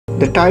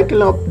The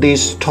title of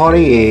this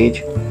story is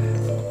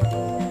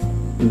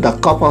The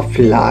Cup of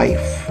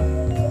Life.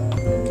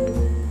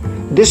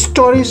 This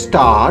story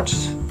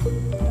starts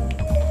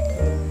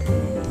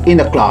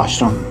in a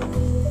classroom.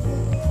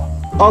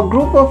 A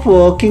group of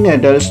working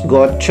adults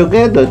got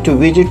together to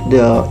visit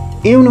the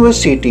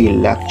university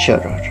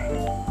lecturer.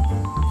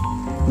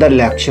 The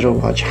lecturer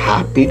was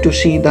happy to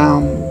see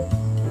them.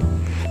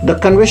 The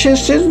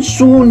conversation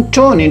soon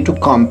turned into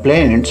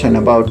complaints and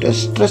about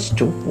stress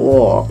to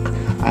work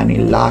and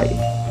in life.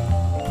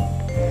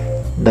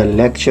 The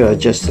lecturer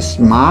just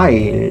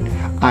smiled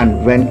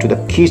and went to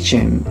the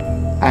kitchen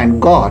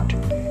and got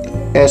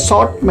an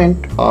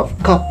assortment of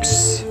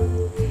cups.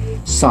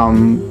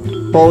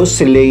 Some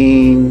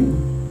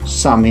porcelain,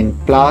 some in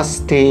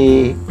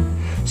plastic,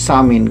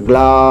 some in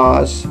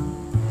glass,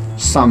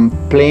 some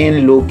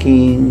plain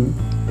looking,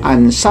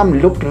 and some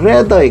looked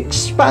rather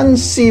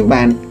expensive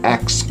and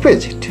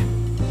exquisite.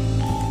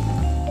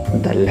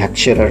 The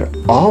lecturer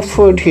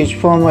offered his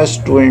former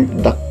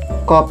student the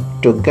cup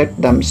to get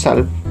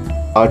themselves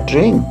a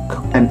drink.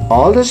 And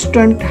all the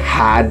students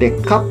had a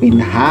cup in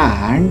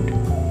hand,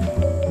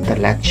 the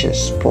lecturer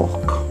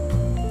spoke.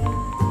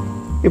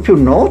 If you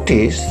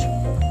notice,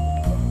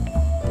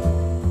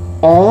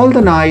 all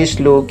the nice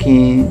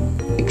looking,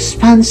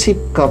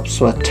 expensive cups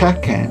were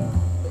taken,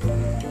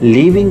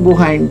 leaving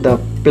behind the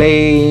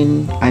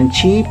plain and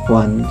cheap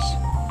ones.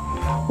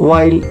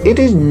 While it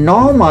is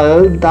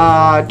normal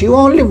that you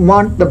only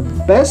want the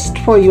best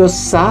for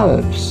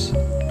yourselves,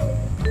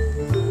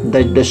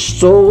 that's the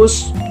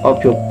source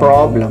of your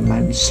problem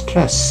and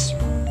stress.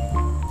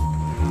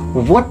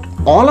 What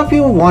all of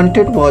you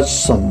wanted was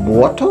some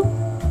water,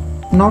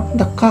 not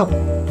the cup.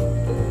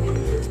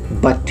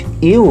 But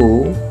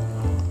you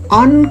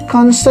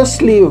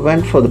unconsciously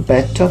went for the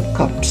better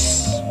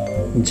cups.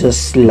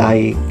 Just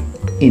like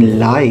in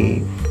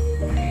life,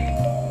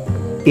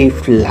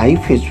 if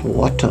life is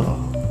water,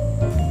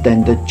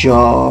 then the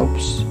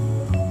jobs,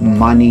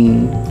 money,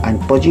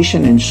 and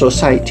position in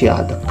society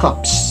are the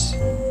cups.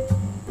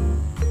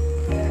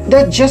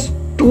 They're just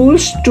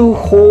tools to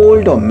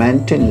hold or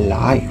maintain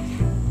life.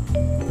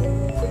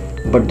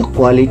 But the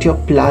quality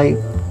of life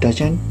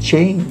doesn't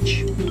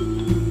change.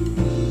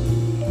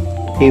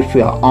 If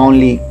we are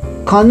only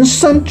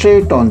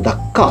concentrate on the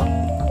cup,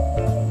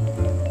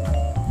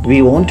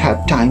 we won't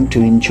have time to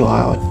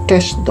enjoy or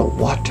taste the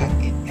water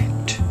in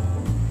it.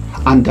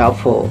 And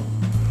therefore,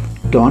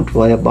 don't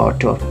worry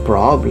about your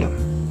problem.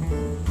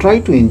 Try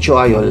to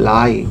enjoy your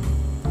life.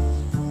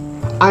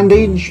 And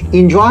the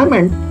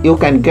enjoyment you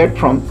can get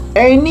from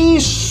any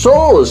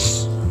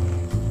source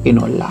in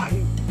your life.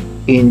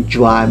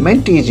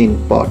 Enjoyment is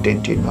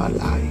important in your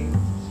life.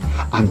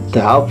 And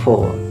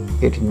therefore,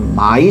 it is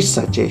my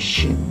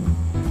suggestion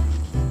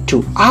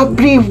to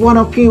every one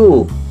of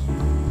you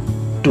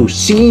to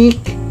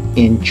seek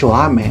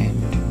enjoyment.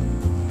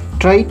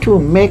 Try to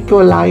make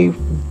your life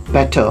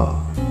better,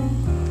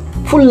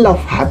 full of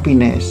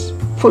happiness,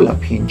 full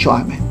of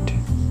enjoyment.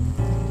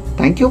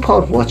 Thank you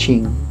for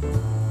watching.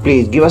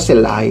 Please give us a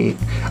like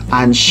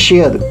and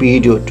share the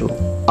video to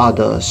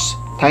others.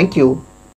 Thank you.